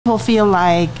people feel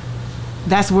like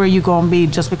that's where you're gonna be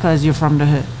just because you're from the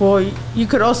hood? Well, you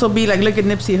could also be like, look at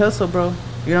Nipsey Hussle, bro.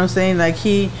 You know what I'm saying? Like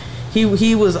he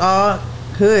was all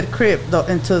hood Crip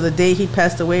until the day he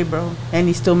passed away, bro, and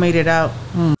he still made it out.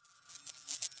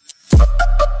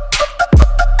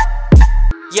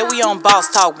 Yeah, we on Boss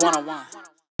Talk 101.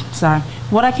 Sorry.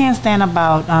 What I can't stand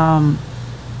about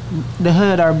the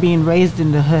hood or being raised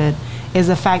in the hood is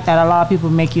the fact that a lot of people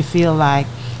make you feel like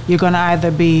you're gonna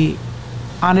either be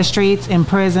on the streets, in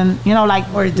prison, you know, like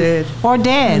Or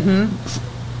dead.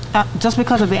 Just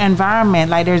because of the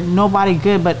environment, like there's nobody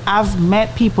good. But I've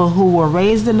met people who were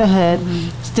raised in the hood,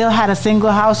 still had a single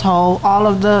household, all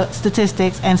of the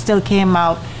statistics, and still came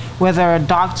out, whether a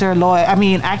doctor, lawyer, I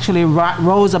mean, actually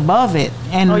rose above it,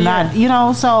 and not, you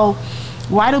know. So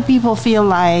why do people feel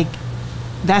like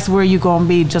that's where you're gonna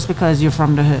be just because you're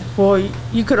from the hood? Well,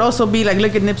 you could also be like,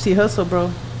 look at Nipsey Hussle, bro.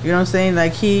 You know what I'm saying?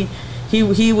 Like he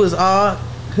was all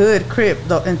hood Crip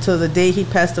until the day he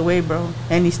passed away, bro,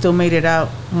 and he still made it out.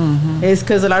 It's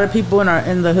because a lot of people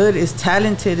in the hood is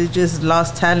talented, it just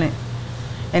lost talent.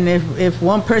 And if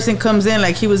one person comes in,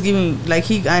 like he was giving, like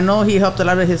I know he helped a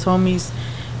lot of his homies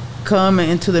come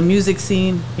into the music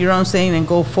scene, you know what I'm saying, and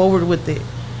go forward with it,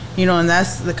 you know. And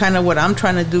that's the kind of what I'm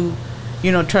trying to do,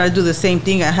 you know, try to do the same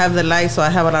thing. I have the light, so I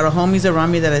have a lot of homies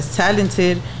around me that is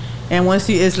talented. And once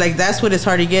it's like, that's what it's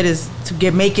hard to get, is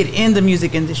to make it in the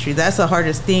music industry. That's the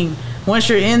hardest thing. Once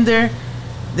you're in there,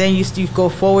 then you go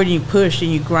forward and you push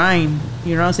and you grind,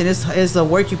 you know what I'm saying. It's the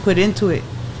work you put into it.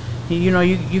 You know,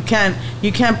 you can't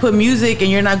put music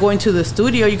and you're not going to the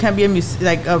studio. You can't be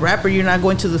like a rapper, you're not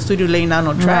going to the studio laying down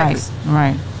no tracks.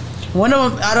 Right. One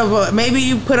of them, out of maybe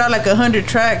you put out like 100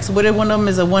 tracks, what if one of them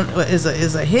is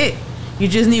a hit? You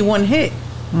just need one hit.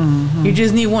 You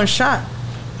just need one shot.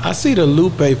 I see the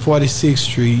Lupe 46th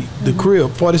Street, the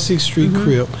Crip, 46th Street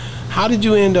Crip. How did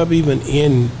you end up even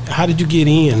in? How did you get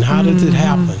in? How did it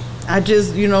happen? I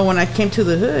just, you know, when I came to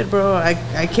the hood, bro, I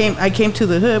came to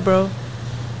the hood, bro.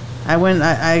 I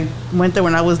went there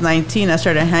when I was 19. I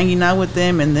started hanging out with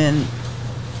them, and then,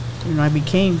 you know, I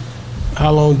became. How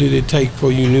long did it take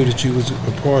before you knew that you was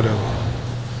a part of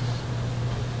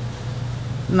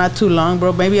it? Not too long,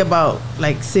 bro. Maybe about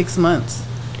like 6 months.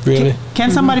 Really?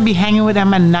 Can somebody be hanging with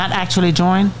them and not actually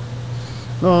join?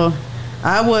 Well,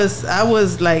 I was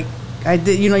like, I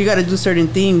did, you know, you got to do certain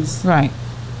things. Right.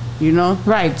 You know?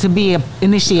 Right, to be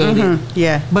initiated.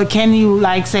 Yeah. But can you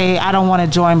like say, I don't want to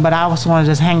join, but I just want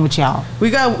to just hang with y'all? We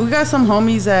got some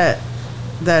homies that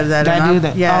do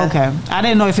that. Yeah. Oh, okay. I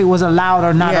didn't know if it was allowed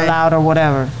or not allowed or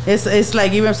whatever. It's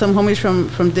like even some homies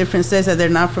from different states that they're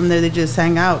not from there, they just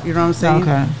hang out. You know what I'm saying?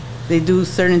 Okay. They do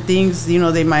certain things. You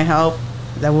know, they might help.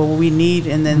 That what we need,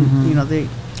 and then you know they.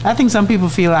 I think some people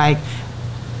feel like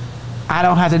I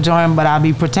don't have to join, but I'll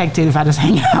be protected if I just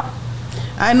hang out.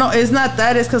 I know it's not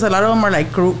that. It's because a lot of them are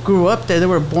like grew up there. They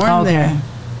were born there,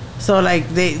 so like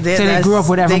they grew up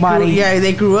with everybody.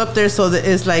 They grew up there, so that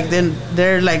it's like then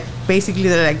they're like basically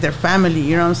they're like their family.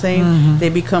 You know what I'm saying? They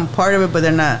become part of it, but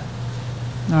they're not.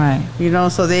 All right. You know,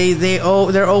 so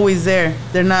they're always there.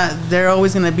 They're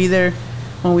always gonna be there.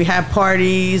 When we have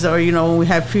parties, or you know, when we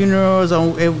have funerals,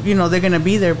 or you know, they're gonna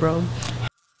be there, bro.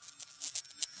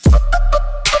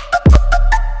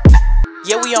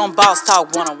 Yeah, we on Boss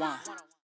Talk 101.